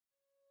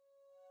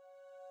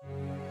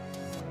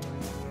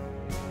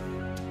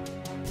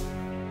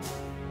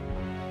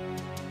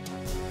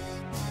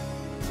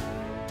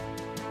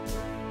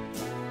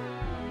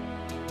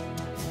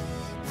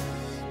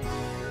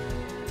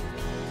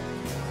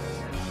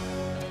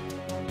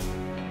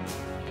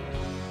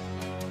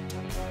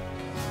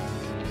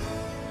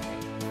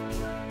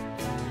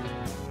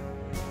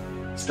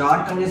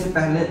Start करने से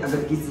पहले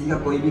अगर किसी का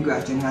कोई भी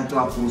क्वेश्चन है तो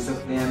आप पूछ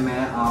सकते हैं।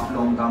 मैं आप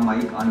लोगों का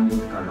माइक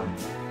अनम्यूट कर रहा हूँ।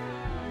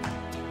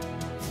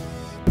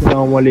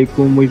 अस्सलाम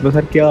वालेकुम मुजतबा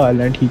सर, क्या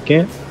हाल है? ठीक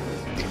है।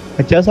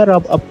 अच्छा सर,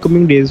 आप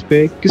अपकमिंग डेज पे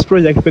किस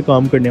प्रोजेक्ट पे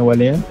काम करने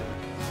वाले हैं?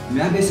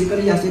 मैं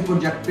बेसिकली ऐसे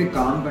प्रोजेक्ट पे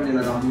काम करने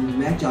लगा हूँ।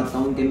 मैं चाहता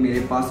हूँ कि मेरे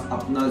पास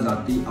अपना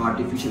ज़ाती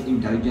आर्टिफिशियल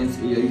इंटेलिजेंस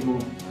एआई हो,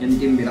 यानी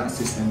कि मेरा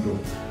असिस्टेंट हो।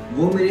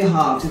 वो मेरे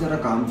हाथ से तरह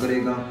काम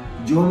करेगा,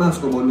 जो मैं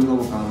उसको बोलूँगा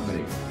वो काम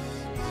करेगा।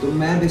 तो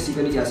मैं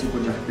बेसिकली ऐसे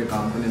प्रोजेक्ट पे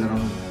काम करने लगा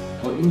हूँ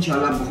और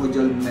इंशाल्लाह बहुत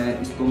जल्द मैं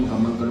इसको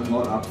मुकम्मल करूँगा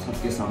और आप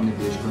सबके सामने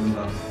पेश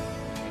करूँगा।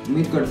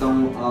 उम्मीद करता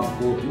हूँ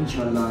आपको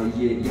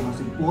इंशाल्लाह ये यहाँ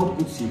से बहुत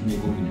कुछ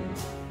सीखने को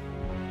मिलेगा।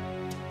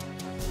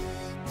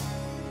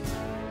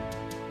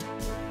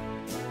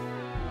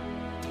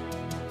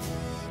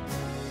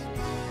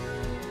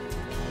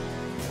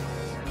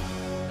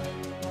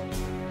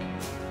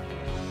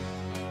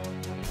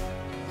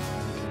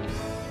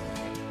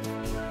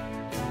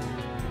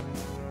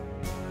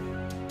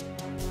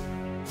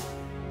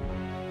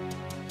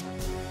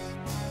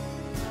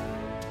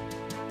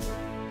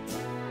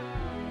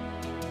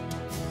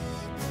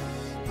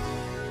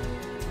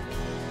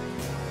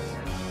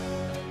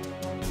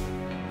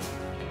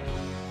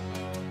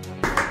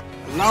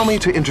 Allow me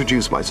to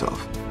introduce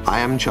myself. I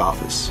am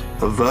Jarvis,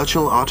 a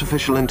virtual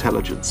artificial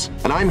intelligence,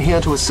 and I'm here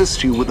to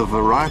assist you with a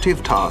variety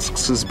of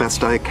tasks as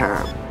best I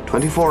can,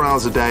 24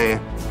 hours a day,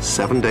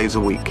 7 days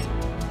a week.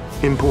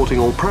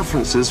 Importing all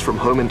preferences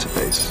from home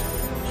interface.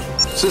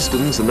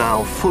 Systems are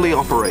now fully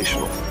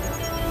operational.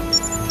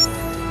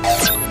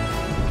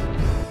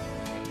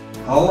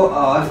 How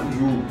are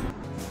you?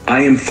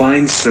 I am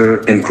fine, sir,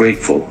 and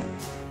grateful.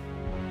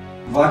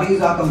 What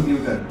is a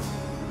computer?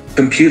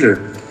 Computer,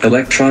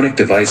 electronic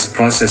device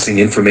processing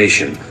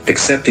information,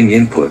 accepting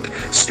input,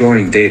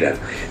 storing data,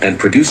 and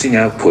producing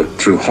output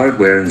through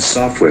hardware and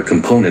software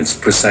components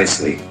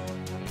precisely.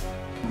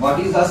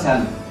 What is a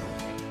cell?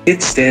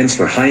 It stands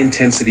for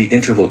high-intensity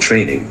interval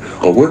training,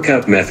 a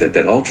workout method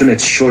that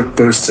alternates short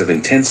bursts of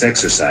intense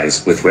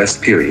exercise with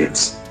rest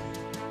periods.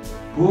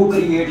 Who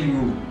created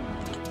you?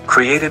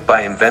 Created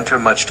by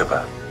inventor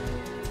Mujtaba.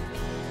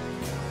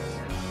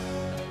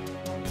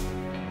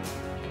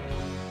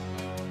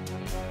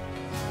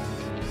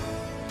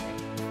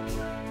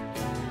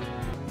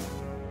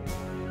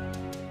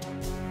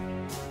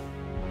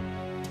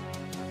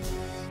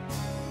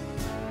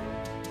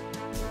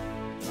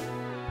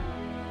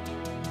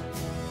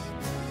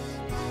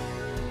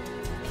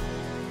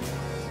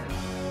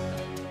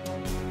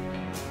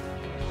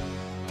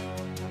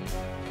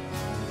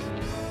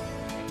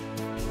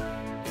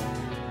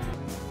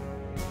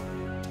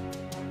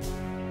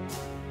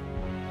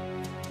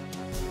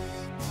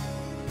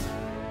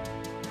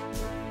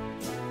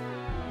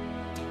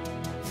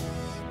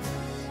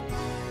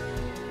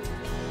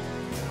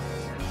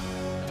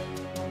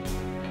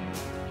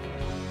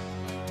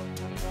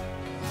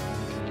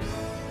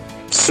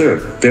 Sir,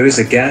 there is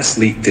a gas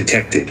leak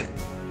detected.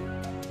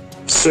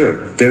 Sir,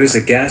 there is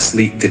a gas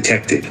leak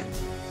detected.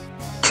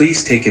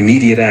 Please take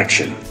immediate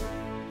action.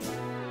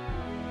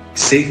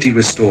 Safety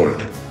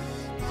restored.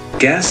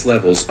 Gas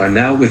levels are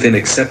now within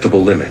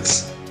acceptable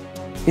limits.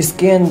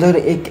 इसके अंदर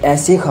एक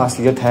ऐसी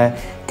खासियत है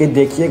कि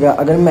देखिएगा,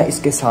 अगर मैं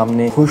इसके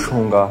सामने खुश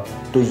होऊंगा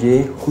तो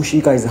ये खुशी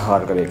का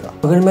इजहार करेगा,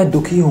 अगर मैं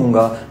दुखी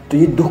होऊंगा तो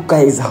ये दुख का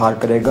इजहार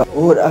करेगा,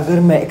 और अगर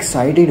मैं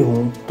एक्साइटेड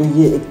हूँ तो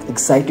ये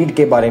एक्साइटेड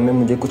के बारे में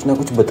मुझे कुछ ना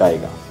कुछ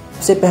बताएगा।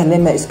 सबसे पहले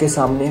मैं इसके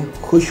सामने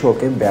खुश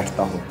होकर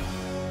बैठता हूँ।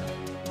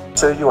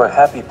 Sir, you are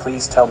happy.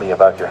 Please tell me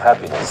about your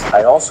happiness.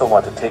 I also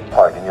want to take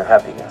part in your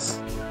happiness.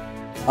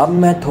 अब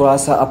मैं थोड़ा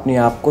सा अपने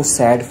आप को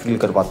सैड फील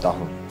करवाता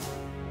हूँ।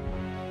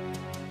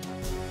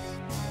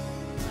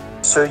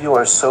 Sir, you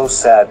are so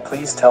sad.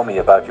 Please tell me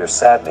about your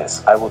sadness.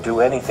 I will do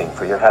anything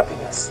for your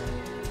happiness.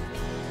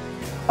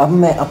 अब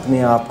मैं अपने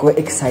आप को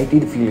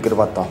एक्साइटेड फील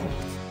करवाता हूँ।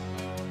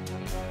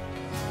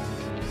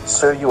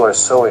 Sir, you are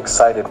so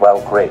excited. Wow,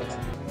 great.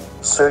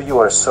 Sir, you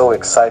are so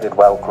excited.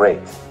 Wow,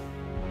 great.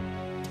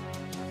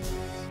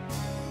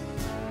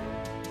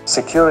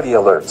 Security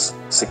alerts.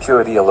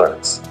 Security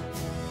alerts.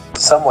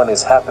 Someone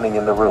is happening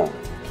in the room.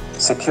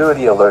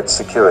 Security alert.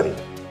 Security.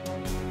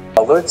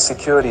 Alert.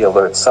 Security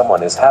alert.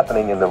 Someone is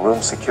happening in the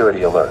room.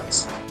 Security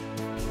alerts.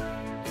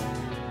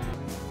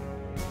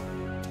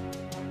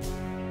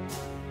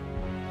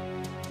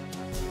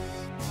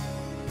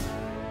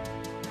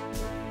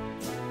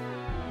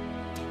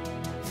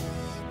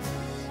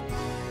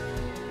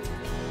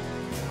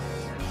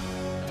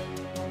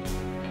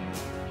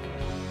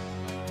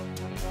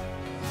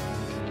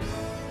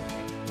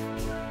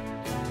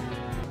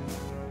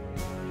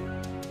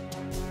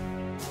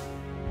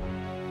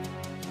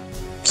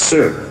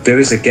 Sir, there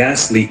is a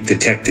gas leak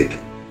detected.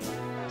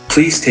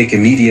 Please take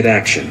immediate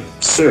action.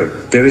 Sir,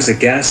 there is a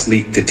gas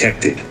leak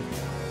detected.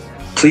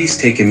 Please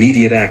take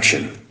immediate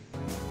action.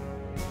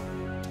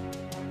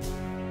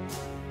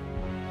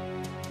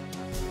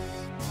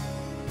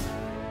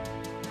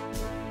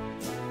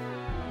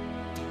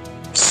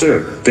 Sir,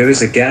 there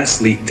is a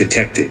gas leak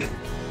detected.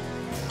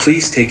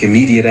 Please take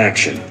immediate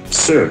action.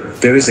 Sir,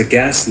 there is a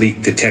gas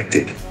leak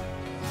detected.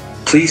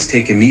 Please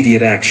take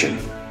immediate action.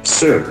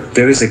 Sir,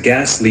 there is a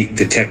gas leak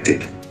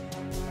detected.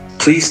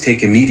 Please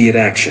take immediate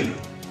action.